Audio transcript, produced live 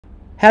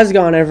How's it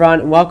going, everyone,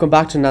 and welcome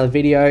back to another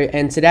video.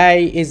 And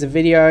today is a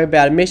video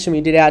about a mission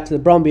we did out to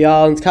the Bromby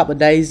Islands a couple of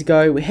days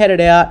ago. We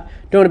headed out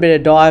doing a bit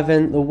of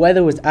diving. The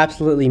weather was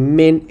absolutely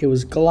mint. It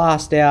was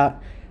glassed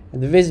out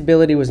and the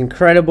visibility was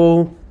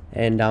incredible,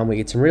 and we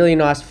get some really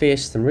nice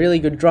fish, some really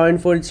good drone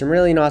footage, some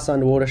really nice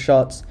underwater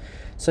shots.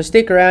 So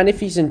stick around.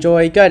 If you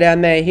enjoy, go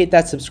down there, hit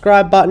that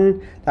subscribe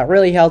button. That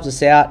really helps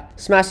us out.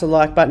 Smash the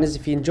like button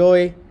if you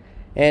enjoy,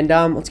 and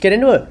let's get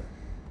into it.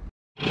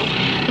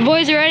 The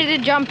boys are ready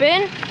to jump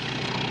in.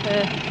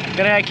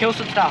 Gonna go kill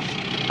some stuff.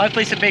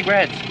 Hopefully some big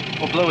reds,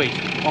 or blueies,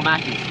 or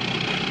mackies.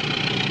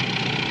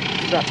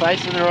 Is that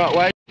facing the right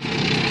way?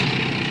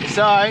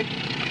 So,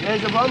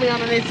 there's a bromby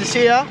underneath this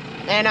here,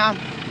 and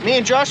me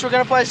and Josh, we're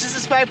gonna play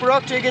scissors, paper,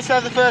 rock to who gets to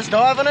have the first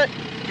dive on it.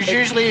 Because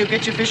usually you'll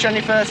get your fish on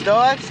your first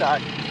dive, so.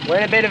 We're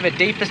in a bit of a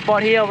deeper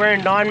spot here. We're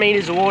in 9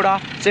 meters of water.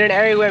 It's in an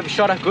area where we've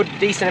shot a good,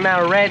 decent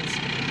amount of reds.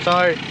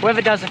 So,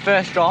 whoever does the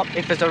first drop,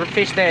 if there's a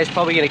fish there, is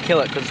probably gonna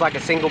kill it, because it's like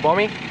a single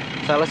bommy.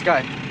 So let's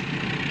go.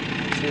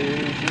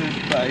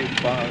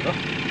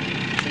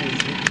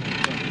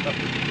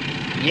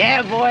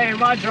 Yeah, boy,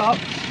 my drop.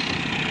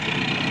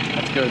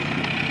 That's good.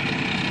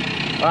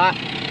 Alright,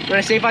 I'm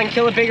gonna see if I can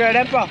kill a big red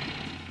emperor.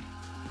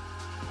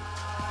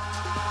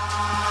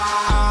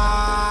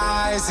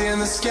 Eyes in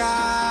the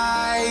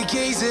sky,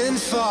 gazing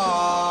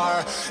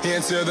far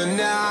into the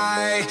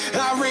night.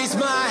 I raise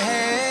my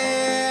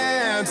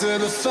hand to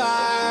the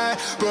fire,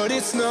 but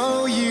it's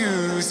no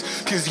use,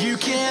 'cause you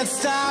can't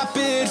stop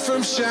it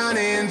from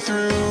shining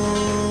through.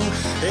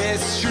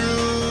 It's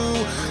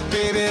true,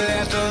 baby,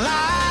 let the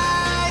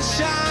light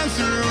shine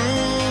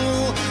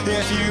through.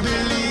 If you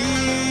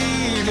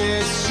believe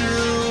it's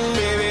true,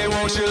 baby,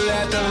 won't you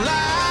let the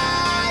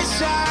light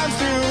shine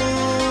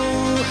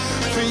through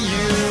for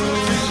you.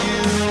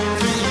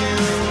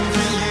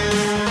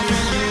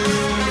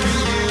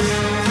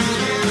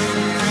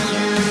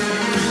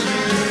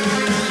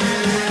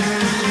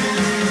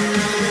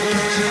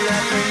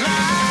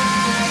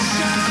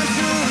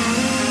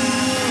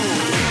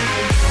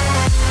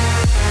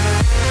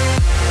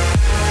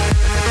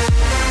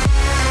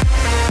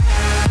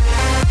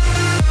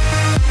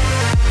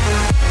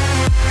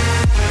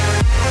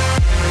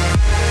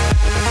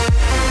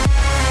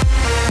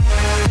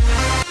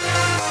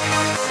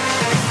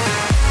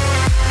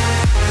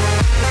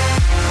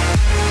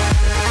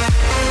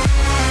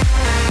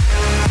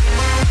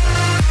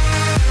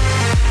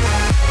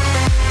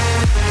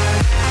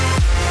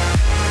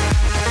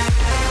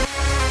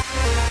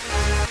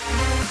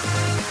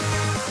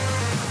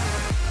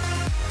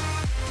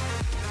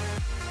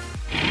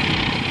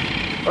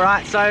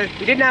 Alright, so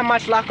we didn't have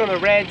much luck on the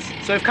reds,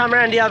 so we've come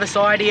around the other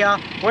side here.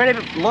 We're in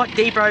a lot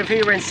deeper over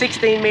here. We're in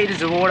 16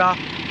 meters of water.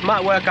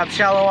 Might work up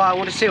shallower.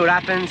 We'll just see what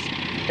happens.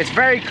 It's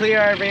very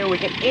clear over here. We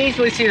can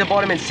easily see the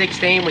bottom in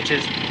 16, which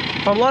is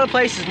from a lot of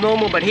places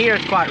normal, but here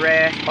it's quite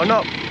rare. Or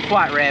not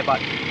quite rare,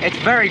 but it's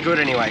very good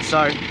anyway.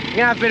 So we're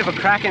gonna have a bit of a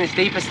crack in this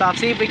deeper stuff,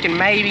 see if we can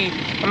maybe,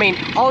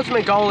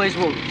 ultimate goal is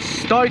we'll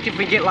stoked if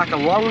we get like a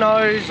long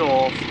nose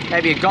or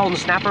maybe a golden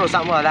snapper or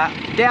something like that.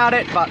 Doubt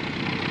it, but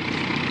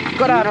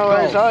got out of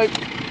always hope.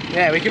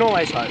 Yeah, we can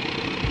always hope.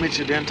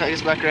 Mitchell, down, take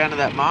us back around to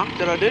that mark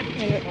that I did,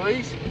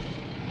 please.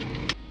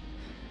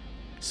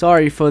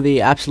 Sorry for the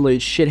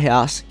absolute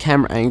shithouse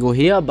camera angle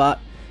here, but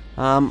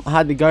I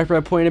had the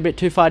GoPro pointing a bit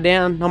too far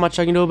down. Not much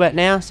I can do about it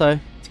now, so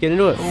let's get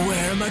into it.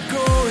 Where am I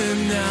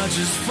going now?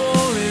 Just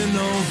falling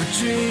over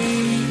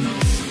dreams.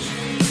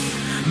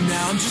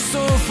 Now I'm just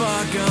so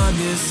far gone,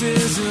 this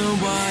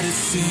isn't what it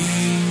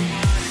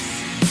seems.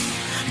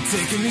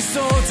 Taking me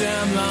so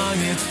damn long,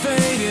 it's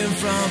fading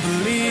from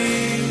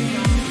belief.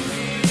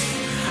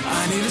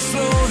 I need to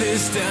slow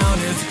this down,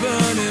 it's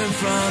burning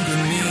from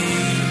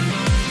beneath.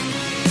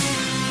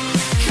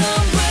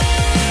 Come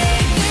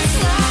break this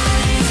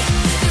line,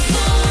 this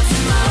won't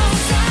tomorrow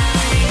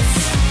sides.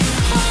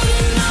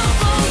 Holding on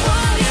for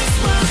what is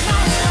worth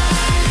my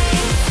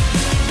life.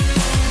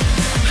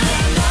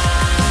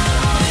 I'm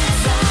all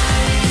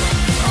inside,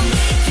 I'll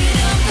make it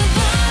up the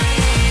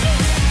vine.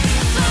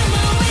 Find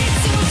my way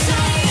to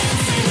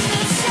giants in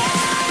the sky.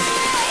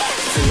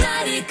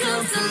 Tonight it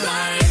comes to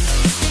life.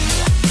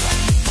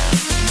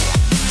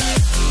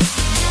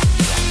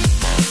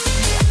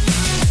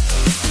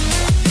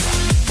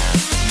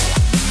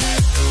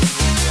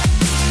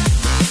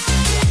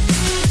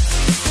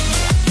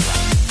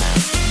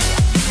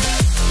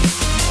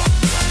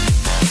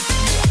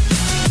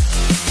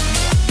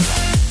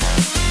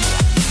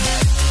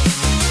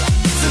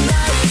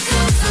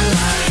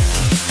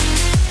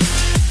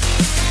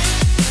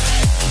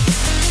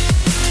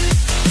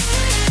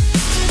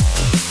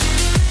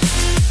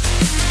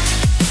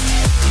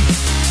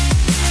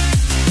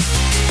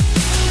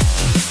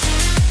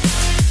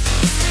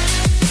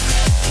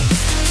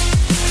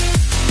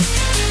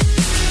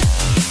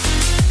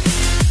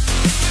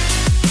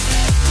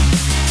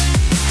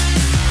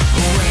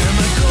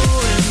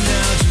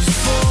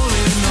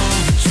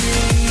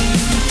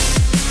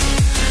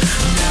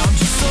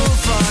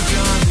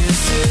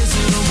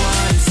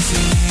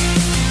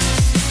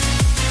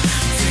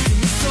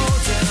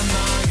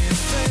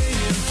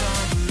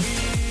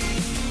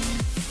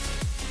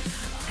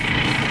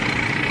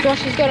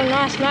 Josh has got a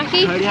nice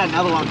Mackie. Cody had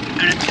another one,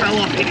 and it fell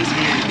off in his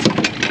hands.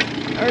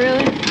 Oh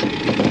really?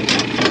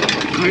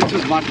 Cody's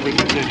was much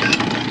bigger too.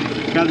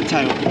 Grab the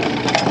tail.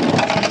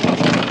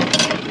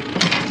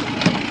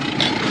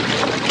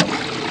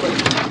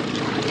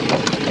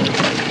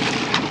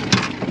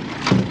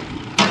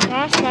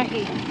 Nice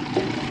Mackie.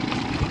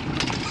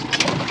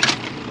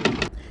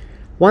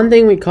 One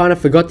thing we kind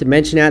of forgot to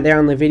mention out there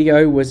on the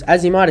video was,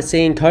 as you might have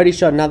seen, Cody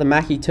shot another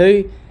Mackie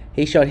too.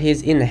 He shot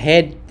his in the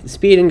head. The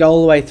spear didn't go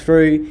all the way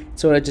through. It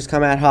sort of just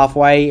come out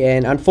halfway,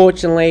 and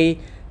unfortunately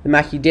the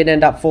Mackie did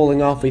end up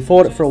falling off. We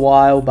fought it for a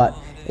while, but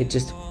it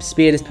just,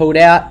 spear just pulled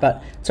out.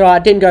 But it's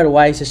alright, it didn't go to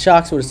waste. The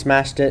sharks would have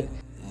smashed it.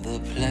 The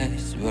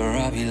place where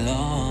I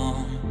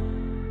belong.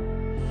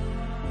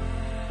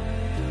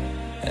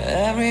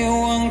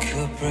 Everyone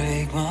could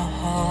break my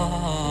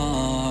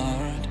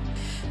heart,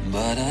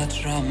 but I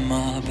try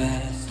my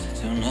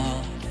best to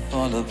not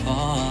fall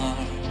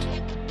apart.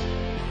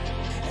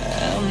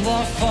 And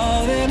I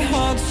find it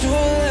hard to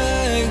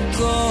let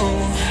go.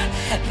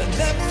 The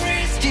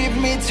memories keep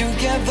me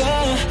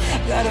together.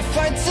 Gotta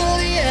fight till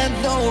the end,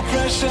 no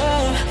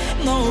pressure,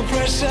 no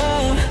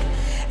pressure.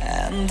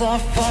 And I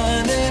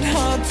find it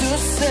hard to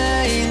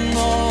say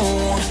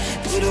no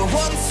to the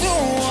ones who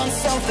want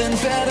something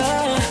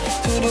better,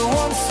 to the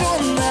ones who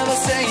never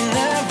say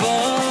never.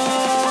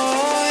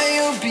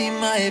 You'll be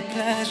my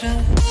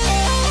pleasure.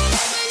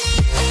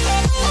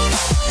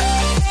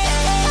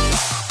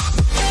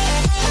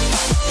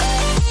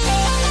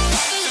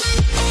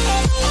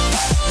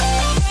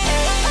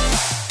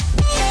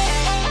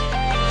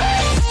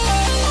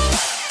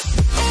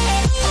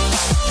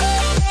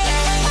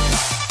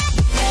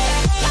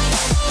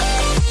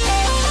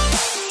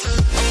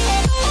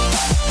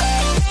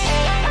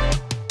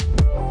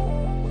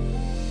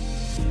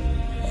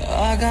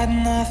 I got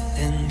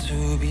nothing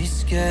to be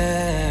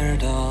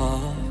scared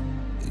of,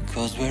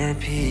 because where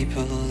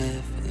people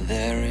live,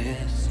 there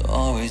is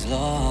always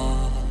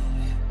love.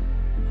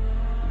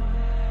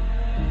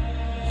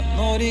 I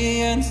know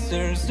the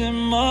answers in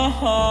my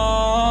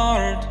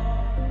heart,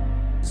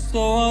 so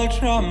I'll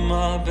try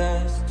my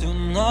best to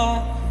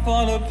not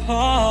fall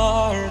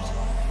apart.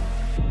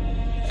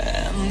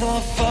 And I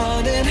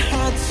find it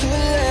hard to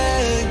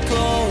let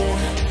go.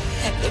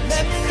 The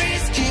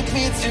memories keep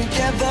me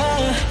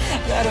together.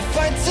 Gotta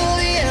fight till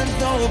the end,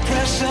 no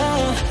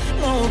pressure,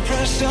 no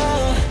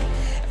pressure.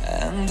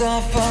 And I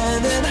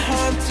find it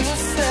hard to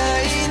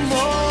say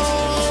no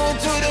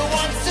to the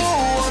ones who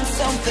want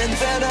something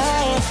better,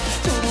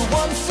 to the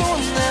ones who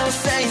never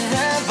say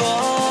never.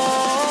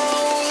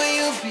 Will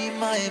you be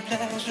my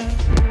pleasure?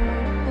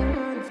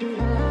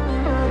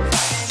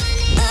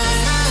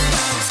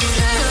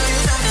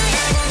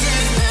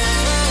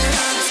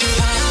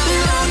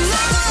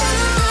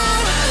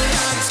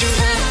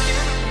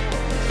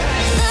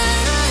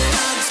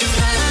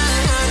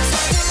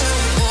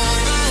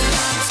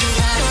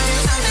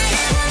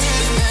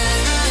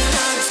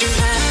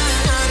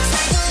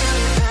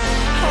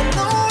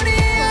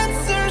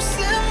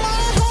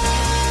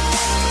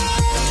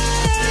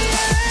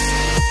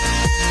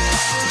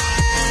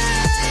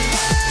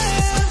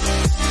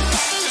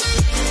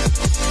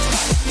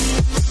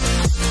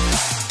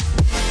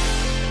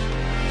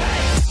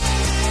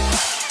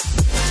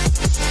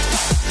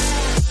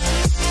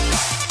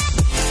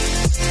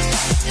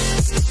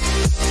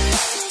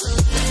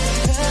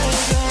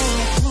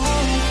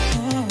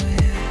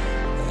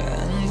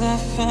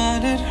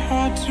 Find it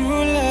hard to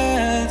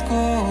let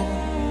go.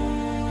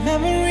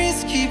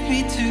 Memories keep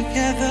me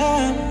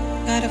together.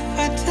 Gotta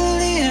fight till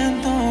the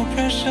end, no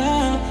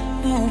pressure,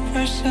 no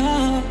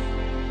pressure.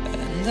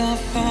 And I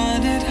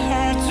find it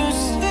hard to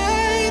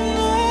say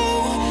no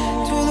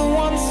to the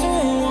ones who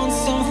want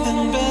something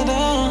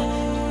better,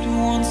 to the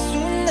ones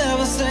who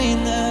never say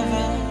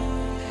never.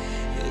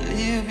 Will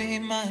you be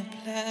my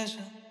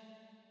pleasure?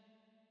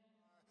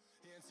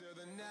 Into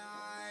the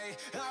night,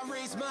 I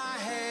raise my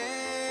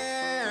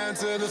hand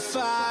to the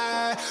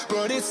fire,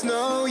 but it's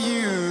no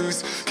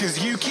use, 'cause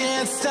you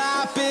can't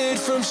stop it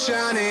from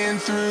shining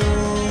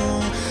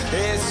through.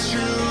 It's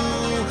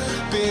true,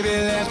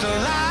 baby, let the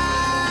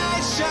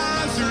light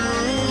shine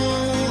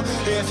through.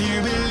 If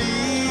you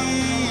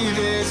believe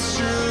it's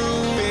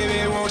true,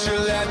 baby, won't you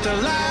let the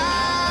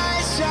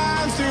light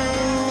shine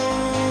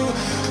through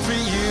for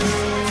you,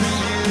 for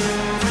you,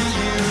 for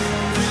you,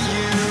 for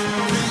you, for you,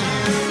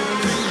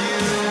 for you, for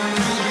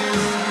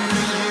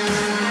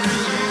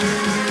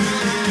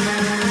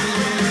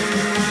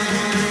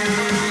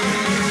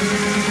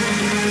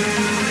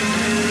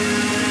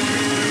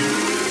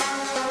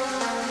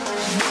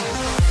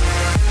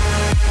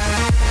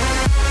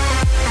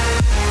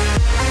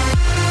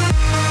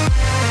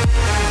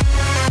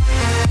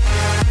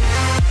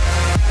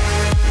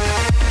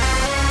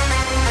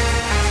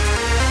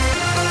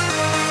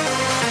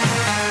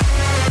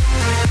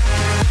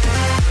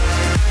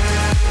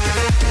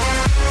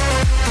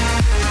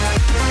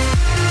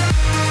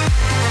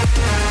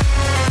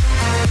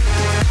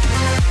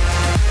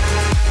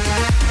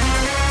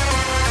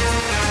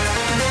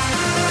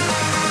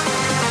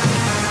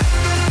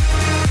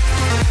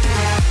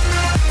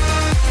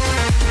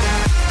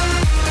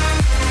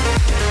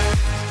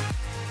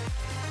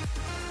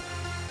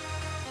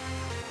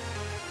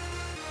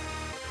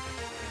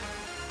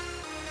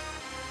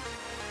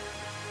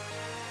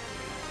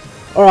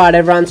Alright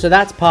everyone, so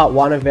that's part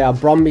 1 of our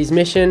Brombies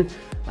mission.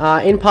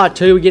 In part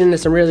 2 we get into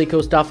some really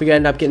cool stuff. We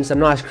end up getting some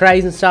nice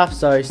crays and stuff,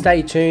 so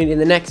stay tuned. In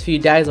the next few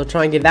days I'll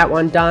try and get that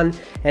one done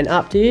and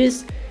up to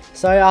yous.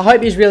 So I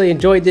hope you really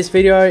enjoyed this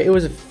video. It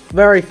was a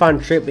very fun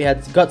trip. We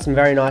got some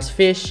very nice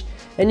fish.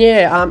 And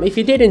yeah, if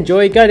you did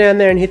enjoy, go down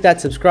there and hit that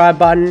subscribe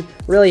button.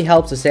 Really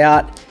helps us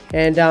out.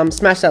 And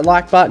smash that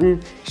like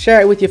button.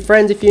 Share it with your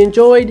friends if you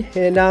enjoyed.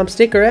 And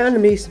stick around,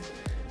 and be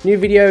new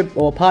video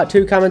or part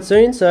 2 coming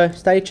soon. So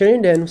stay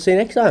tuned and we'll see you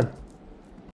next time.